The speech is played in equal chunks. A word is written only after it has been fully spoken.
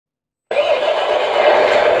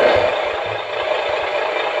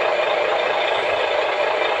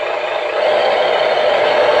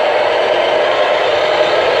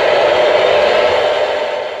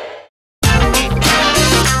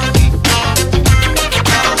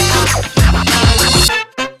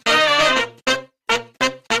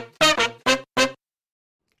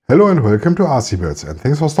Hello and welcome to RC Birds, and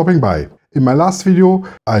thanks for stopping by. In my last video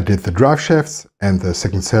I did the drive shafts and the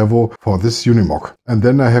second servo for this Unimog, and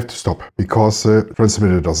then I have to stop because the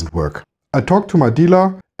transmitter doesn't work. I talked to my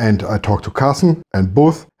dealer and I talked to Carson, and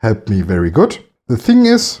both helped me very good. The thing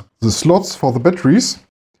is, the slots for the batteries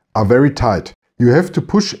are very tight. You have to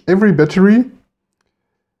push every battery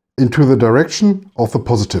into the direction of the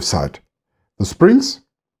positive side. The springs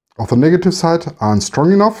of the negative side aren't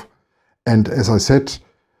strong enough, and as I said,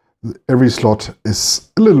 every slot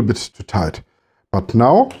is a little bit too tight. But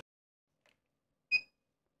now,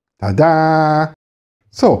 ta-da!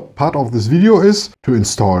 So, part of this video is to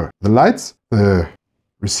install the lights, the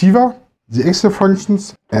receiver, the extra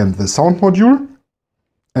functions and the sound module.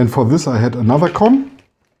 And for this I had another con.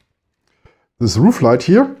 This roof light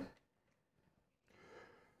here.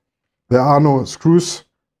 There are no screws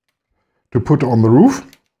to put on the roof.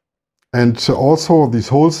 And also these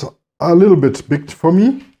holes are a little bit big for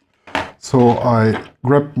me. So I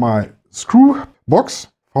grabbed my screw box,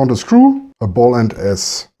 found a screw, a ball end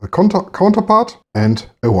as a counterpart and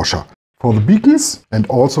a washer. For the beacons and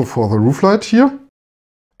also for the roof light here,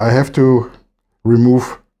 I have to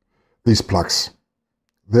remove these plugs.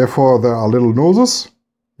 Therefore there are little noses.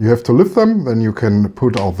 You have to lift them, then you can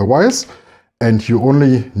put out the wires, and you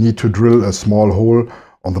only need to drill a small hole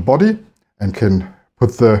on the body and can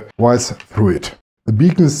put the wires through it. The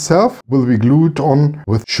beacon itself will be glued on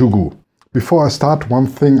with shoe glue. Before I start, one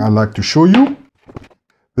thing I like to show you.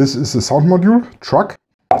 This is the sound module truck.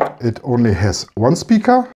 It only has one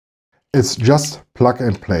speaker. It's just plug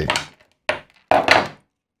and play.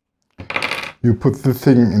 You put the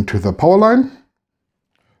thing into the power line.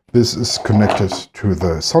 This is connected to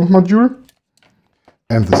the sound module.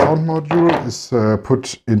 And the sound module is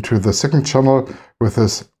put into the second channel with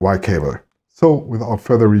this Y cable. So without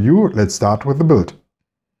further ado, let's start with the build.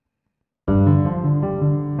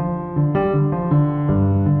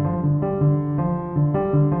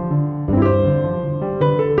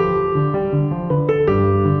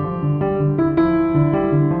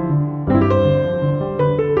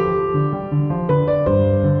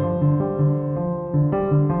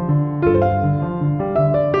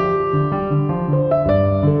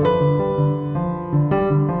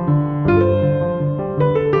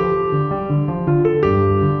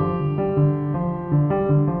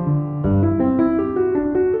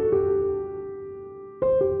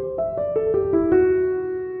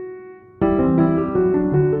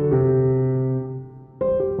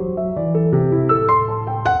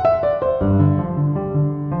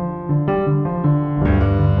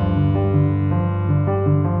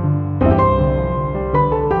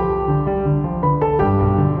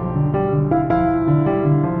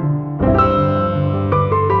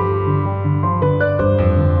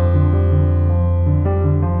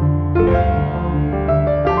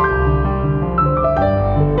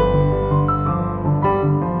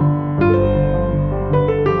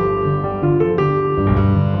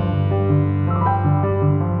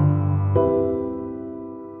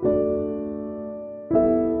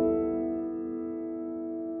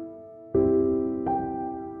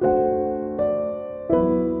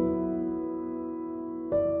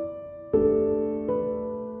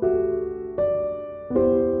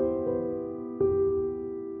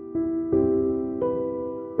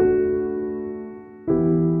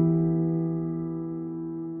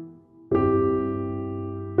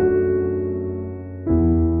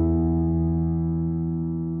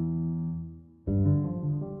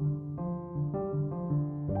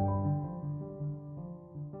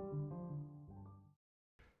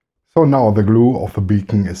 So now the glue of the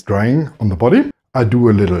beacon is drying on the body. I do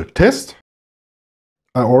a little test.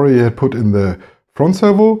 I already had put in the front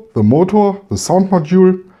servo, the motor, the sound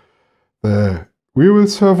module, the rear wheel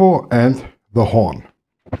servo and the horn.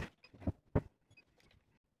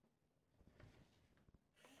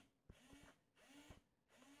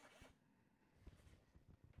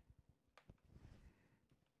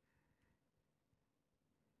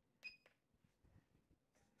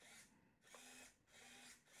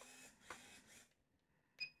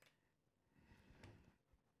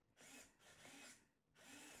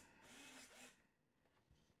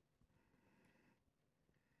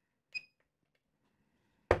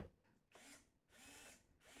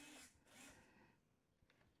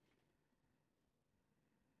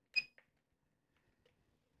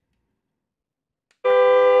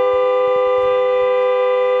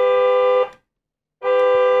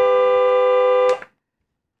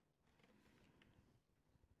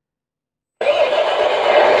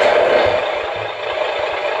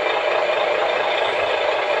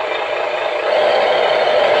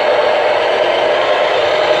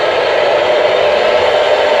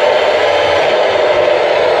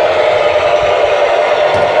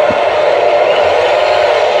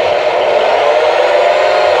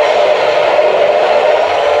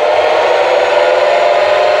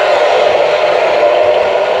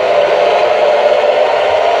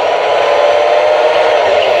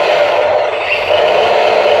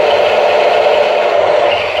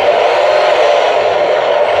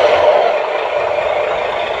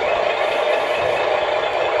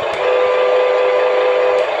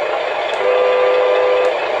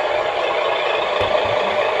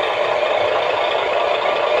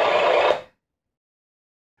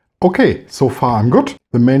 Okay, so far I'm good.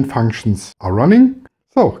 The main functions are running.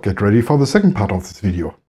 So get ready for the second part of this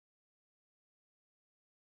video.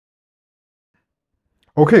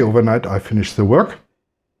 Okay, overnight I finished the work.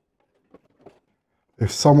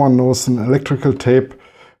 If someone knows an electrical tape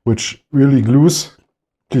which really glues,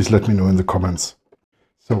 please let me know in the comments.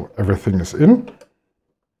 So everything is in.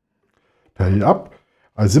 Tie it up.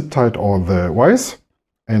 I zip tied all the wires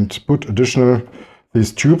and put additional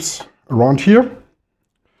these tubes around here.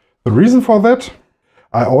 The reason for that,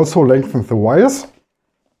 I also lengthened the wires.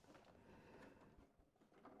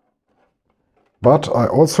 But I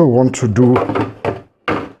also want to do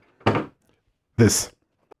this,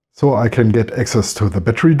 so I can get access to the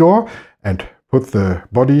battery door and put the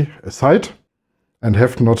body aside and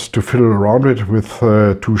have not to fiddle around it with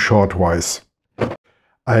two short wires.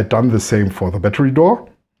 I had done the same for the battery door.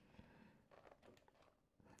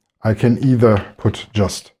 I can either put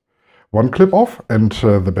just one clip off and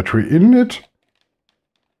the battery in it,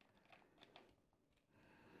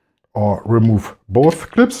 or remove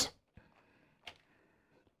both clips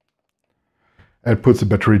and put the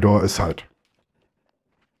battery door aside.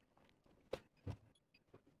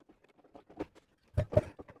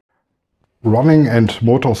 Running and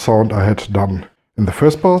motor sound I had done in the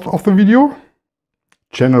first part of the video.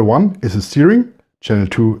 Channel 1 is the steering, channel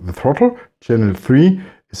 2 the throttle, channel 3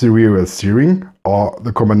 is the rear wheel steering, or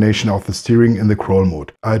the combination of the steering in the crawl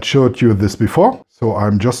mode. I had showed you this before, so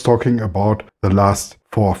I'm just talking about the last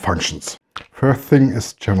 4 functions. First thing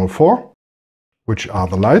is channel 4, which are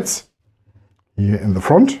the lights here in the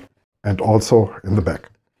front and also in the back.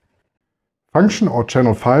 Function or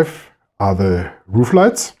channel 5 are the roof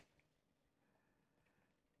lights.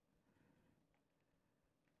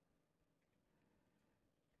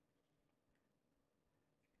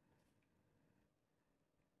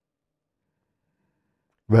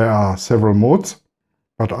 There are several modes,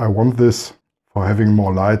 but I want this for having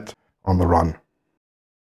more light on the run.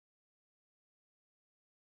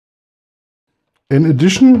 In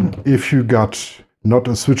addition, if you got not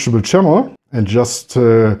a switchable channel and just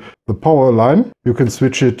the power line, you can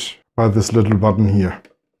switch it by this little button here.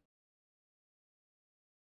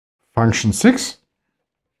 Function 6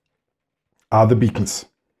 are the beacons.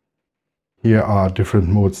 Here are different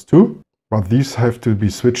modes too, but these have to be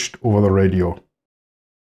switched over the radio.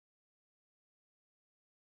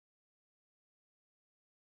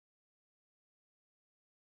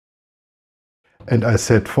 And I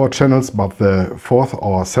said 4 channels, but the 4th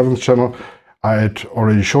or 7th channel I had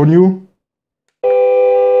already shown you.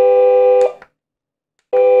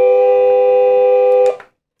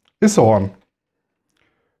 Is on.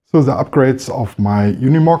 So the upgrades of my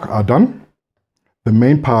Unimog are done. The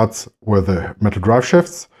main parts were the metal drive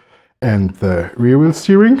shafts and the rear wheel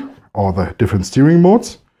steering, or the different steering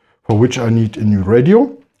modes, for which I need a new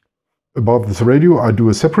radio. About this radio I do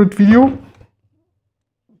a separate video.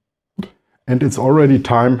 And it's already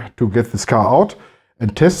time to get this car out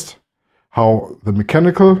and test how the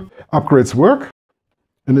mechanical upgrades work.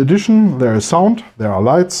 In addition, there is sound, there are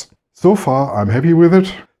lights. So far, I'm happy with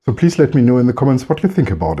it. So please let me know in the comments what you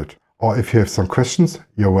think about it. Or if you have some questions,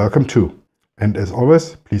 you're welcome too. And as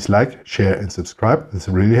always, please like, share and subscribe. This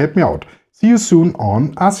really helped me out. See you soon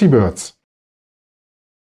on RC Birds.